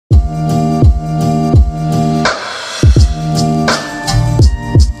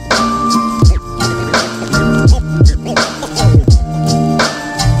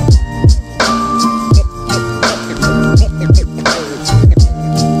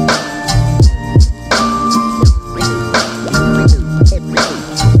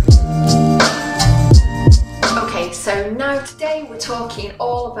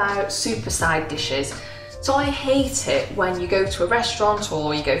all about super side dishes. So I hate it when you go to a restaurant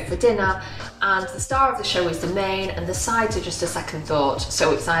or you go for dinner and the star of the show is the main and the sides are just a second thought.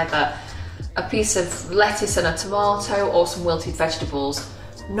 So it's either a piece of lettuce and a tomato or some wilted vegetables.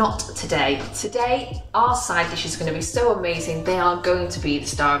 Not today. Today, our side dish is going to be so amazing. They are going to be the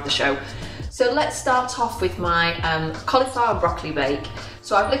star of the show. So let's start off with my cauliflower broccoli bake.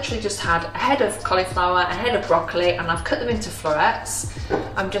 So I've literally just had a head of cauliflower, a head of broccoli, and I've cut them into florets.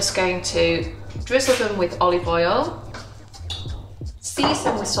 I'm just going to drizzle them with olive oil,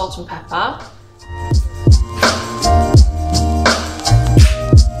 season with salt and pepper.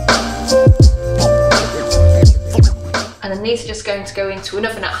 And then these are just going to go into an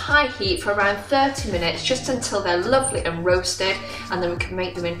oven at high heat for around 30 minutes, just until they're lovely and roasted, and then we can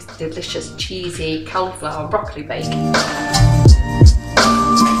make them into the delicious cheesy cauliflower broccoli bake.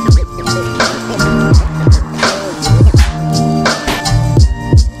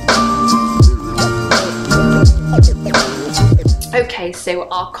 Okay, so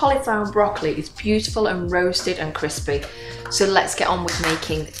our cauliflower and broccoli is beautiful and roasted and crispy. So let's get on with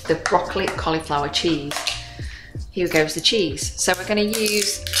making the broccoli cauliflower cheese. Here goes the cheese. So we're going to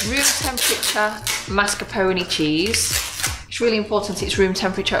use room temperature mascarpone cheese. It's really important it's room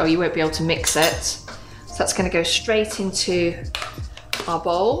temperature or you won't be able to mix it. So that's going to go straight into our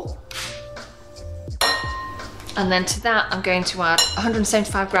bowl. And then to that I'm going to add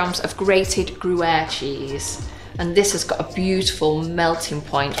 175 grams of grated Gruyere cheese. And this has got a beautiful melting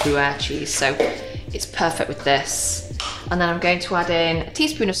point Gruyere cheese, so it's perfect with this. And then I'm going to add in a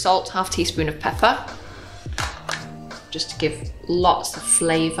teaspoon of salt, half teaspoon of pepper, just to give lots of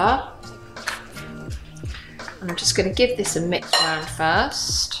flavour. And I'm just going to give this a mix around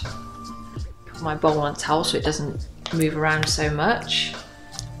first. Put my bowl on a towel so it doesn't move around so much.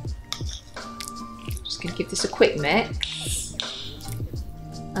 Just going to give this a quick mix.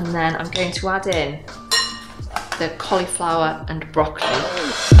 And then I'm going to add in the cauliflower and broccoli.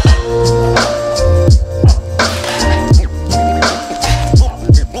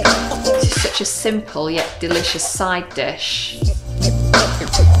 This is such a simple yet delicious side dish. Okay.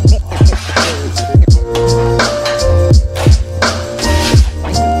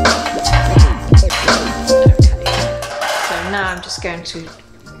 So now I'm just going to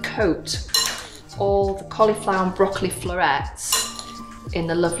coat all the cauliflower and broccoli florets in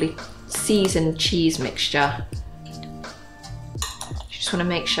the lovely seasoned cheese mixture. Just want to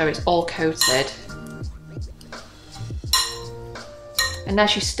make sure it's all coated. And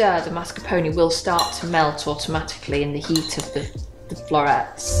as you stir, the mascarpone will start to melt automatically in the heat of the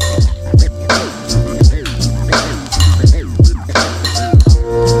florets.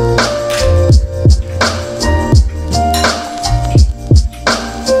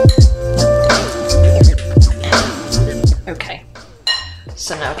 Okay,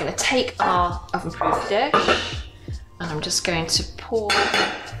 so now we're going to take our oven-proof dish. And I'm just going to pour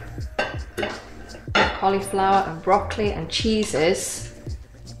cauliflower and broccoli and cheeses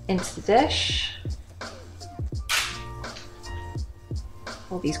into the dish.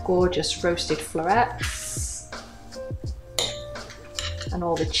 All these gorgeous roasted florets and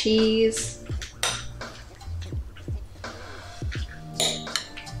all the cheese.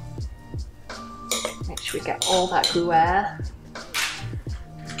 Make sure we get all that Gruyere.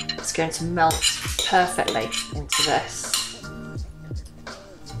 It's going to melt perfectly into this.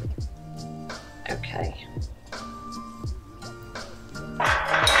 Okay.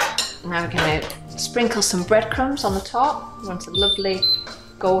 Now we're going to sprinkle some breadcrumbs on the top. We want a lovely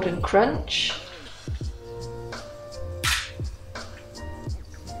golden crunch.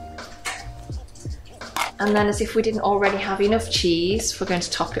 And then, as if we didn't already have enough cheese, we're going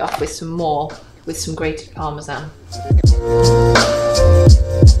to top it off with some more, with some grated parmesan.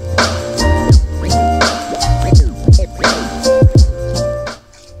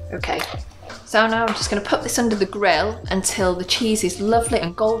 Okay, so now I'm just going to put this under the grill until the cheese is lovely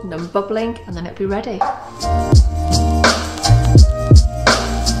and golden and bubbling, and then it'll be ready.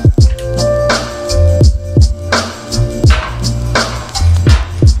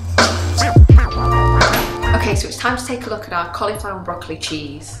 Okay, so it's time to take a look at our cauliflower and broccoli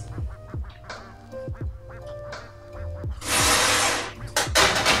cheese.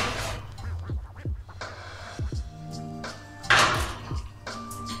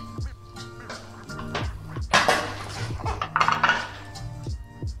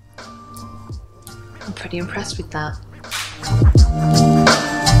 I'm pretty impressed with that.